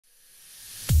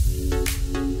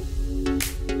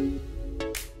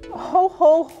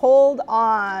ho, hold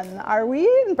on. Are we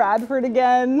in Bradford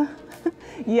again?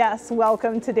 Yes,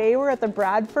 welcome. Today we're at the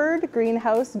Bradford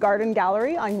Greenhouse Garden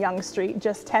Gallery on Yonge Street,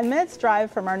 just 10 minutes drive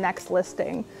from our next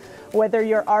listing. Whether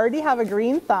you already have a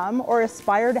green thumb or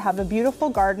aspire to have a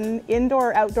beautiful garden, indoor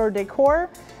or outdoor decor,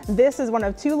 this is one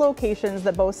of 2 locations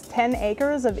that boasts 10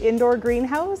 acres of indoor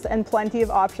greenhouse and plenty of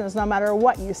options no matter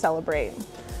what you celebrate.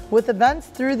 With events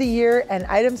through the year and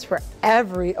items for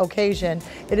every occasion,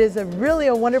 it is really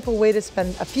a wonderful way to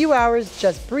spend a few hours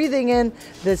just breathing in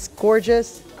this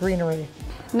gorgeous greenery.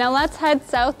 Now let's head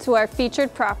south to our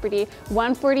featured property,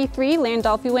 143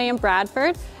 Landolfi Way in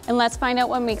Bradford, and let's find out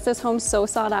what makes this home so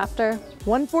sought after.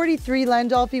 143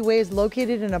 Landolfi Way is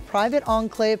located in a private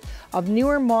enclave of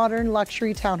newer modern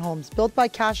luxury townhomes built by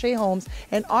Cachet homes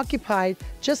and occupied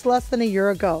just less than a year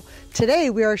ago. Today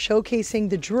we are showcasing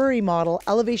the Drury model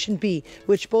Elevation B,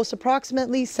 which boasts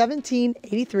approximately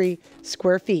 1,783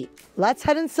 square feet. Let's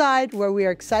head inside where we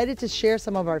are excited to share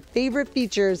some of our favorite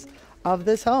features of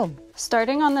this home.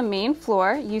 Starting on the main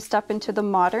floor, you step into the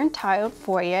modern tiled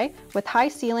foyer with high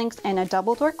ceilings and a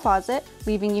double door closet,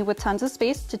 leaving you with tons of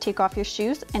space to take off your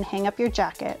shoes and hang up your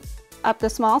jacket. Up the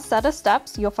small set of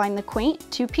steps, you'll find the quaint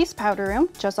 2-piece powder room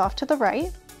just off to the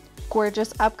right,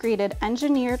 gorgeous upgraded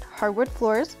engineered hardwood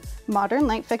floors, modern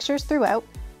light fixtures throughout,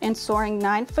 and soaring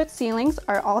 9-foot ceilings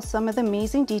are all some of the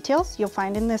amazing details you'll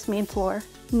find in this main floor.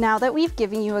 Now that we've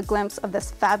given you a glimpse of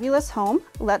this fabulous home,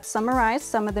 let's summarize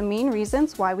some of the main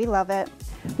reasons why we love it.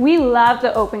 We love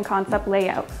the open concept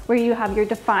layout, where you have your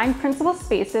defined principal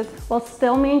spaces while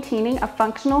still maintaining a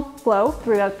functional flow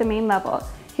throughout the main level.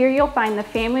 Here you'll find the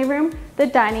family room, the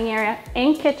dining area,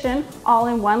 and kitchen all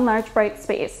in one large bright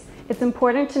space. It's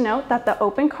important to note that the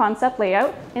open concept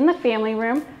layout in the family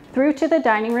room through to the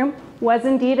dining room was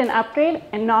indeed an upgrade,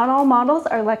 and not all models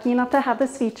are lucky enough to have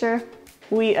this feature.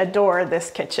 We adore this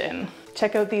kitchen.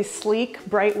 Check out these sleek,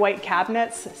 bright white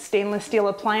cabinets, stainless steel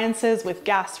appliances with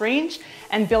gas range,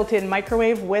 and built-in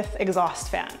microwave with exhaust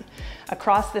fan.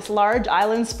 Across this large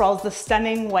island sprawls the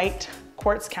stunning white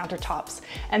quartz countertops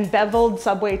and beveled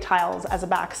subway tiles as a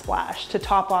backsplash to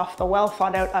top off the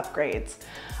well-thought-out upgrades.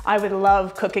 I would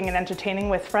love cooking and entertaining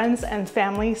with friends and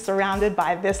family surrounded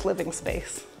by this living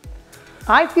space.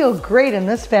 I feel great in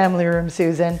this family room,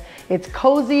 Susan. It's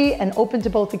cozy and open to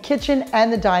both the kitchen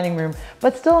and the dining room,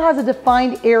 but still has a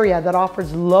defined area that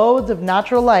offers loads of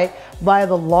natural light via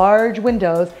the large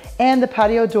windows and the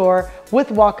patio door with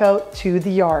walkout to the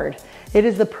yard. It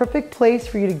is the perfect place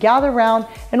for you to gather around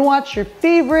and watch your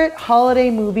favorite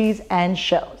holiday movies and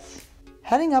shows.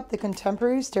 Heading up the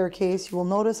contemporary staircase, you will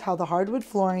notice how the hardwood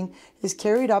flooring is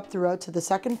carried up throughout to the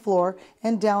second floor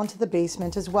and down to the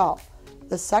basement as well.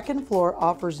 The second floor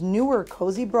offers newer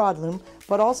cozy broadloom,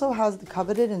 but also has the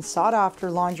coveted and sought after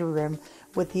laundry room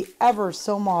with the ever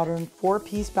so modern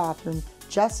 4-piece bathroom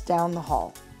just down the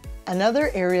hall.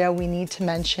 Another area we need to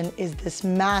mention is this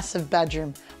massive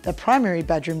bedroom, the primary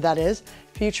bedroom that is,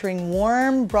 featuring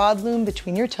warm broadloom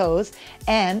between your toes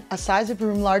and a size of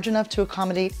room large enough to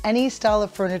accommodate any style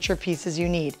of furniture pieces you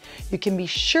need. You can be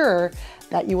sure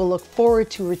that you will look forward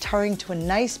to retiring to a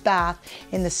nice bath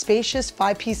in the spacious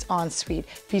 5-piece ensuite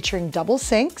featuring double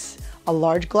sinks, a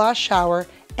large glass shower,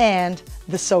 and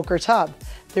the soaker tub.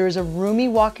 There is a roomy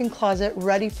walk-in closet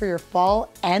ready for your fall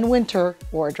and winter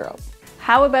wardrobe.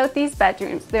 How about these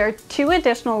bedrooms? There are 2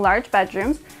 additional large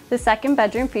bedrooms. The second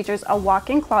bedroom features a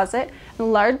walk-in closet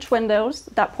and large windows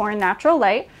that pour in natural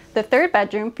light. The third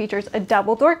bedroom features a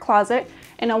double door closet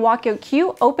and a walkout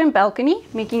Q open balcony,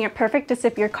 making it perfect to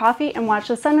sip your coffee and watch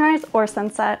the sunrise or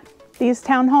sunset. These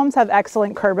townhomes have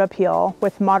excellent curb appeal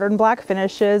with modern black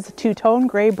finishes, 2-tone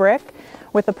gray brick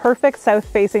with a perfect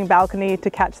south-facing balcony to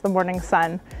catch the morning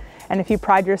sun. And if you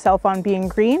pride yourself on being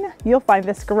green, you'll find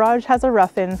this garage has a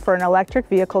rough-in for an electric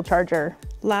vehicle charger.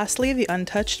 Lastly, the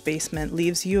untouched basement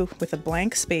leaves you with a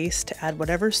blank space to add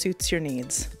whatever suits your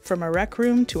needs. From a rec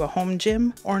room to a home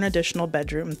gym or an additional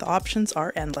bedroom, the options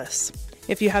are endless.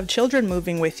 If you have children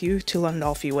moving with you to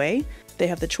Landolfi Way, they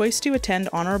have the choice to attend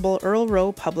Honorable Earl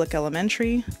Rowe Public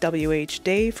Elementary, W.H.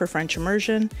 Day for French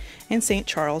Immersion, and St.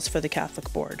 Charles for the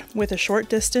Catholic Board. With a short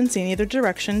distance in either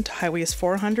direction to Highways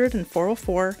 400 and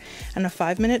 404 and a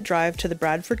 5-minute drive to the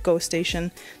Bradford GO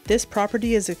station, this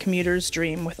property is a commuter's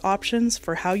dream with options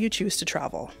for how you choose to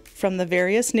travel. From the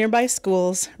various nearby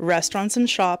schools, restaurants and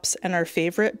shops, and our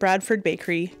favorite Bradford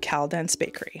bakery, Caldence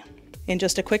Bakery. In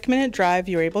just a quick minute drive,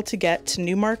 you're able to get to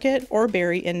Newmarket or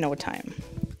Barrie in no time.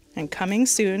 And coming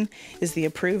soon is the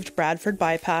approved Bradford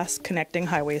bypass connecting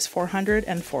Highways 400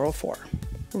 and 404.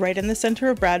 Right in the center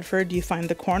of Bradford, you find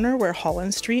the corner where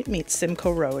Holland Street meets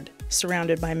Simcoe Road,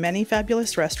 surrounded by many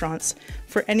fabulous restaurants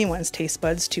for anyone's taste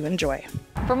buds to enjoy.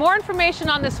 For more information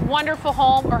on this wonderful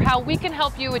home or how we can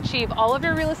help you achieve all of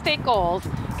your real estate goals,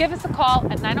 give us a call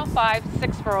at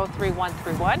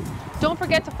 905-640-3131. Don't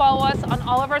forget to follow us on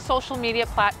all of our social media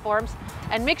platforms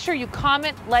and make sure you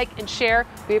comment, like, and share.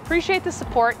 We appreciate the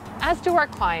support, as do our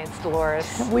clients, Dolores.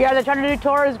 We are the Trentadue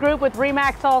Torres Group with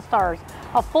RE/MAX All-Stars,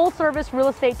 a full-service real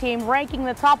estate team ranking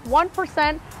the top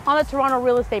 1% on the Toronto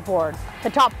Real Estate Board, the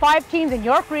top 5 teams in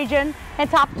York Region, and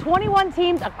top 21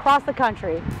 teams across the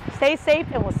country. Stay safe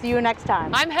and we'll see you next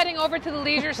time. I'm heading over to the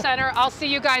Leisure Center. I'll see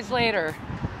you guys later.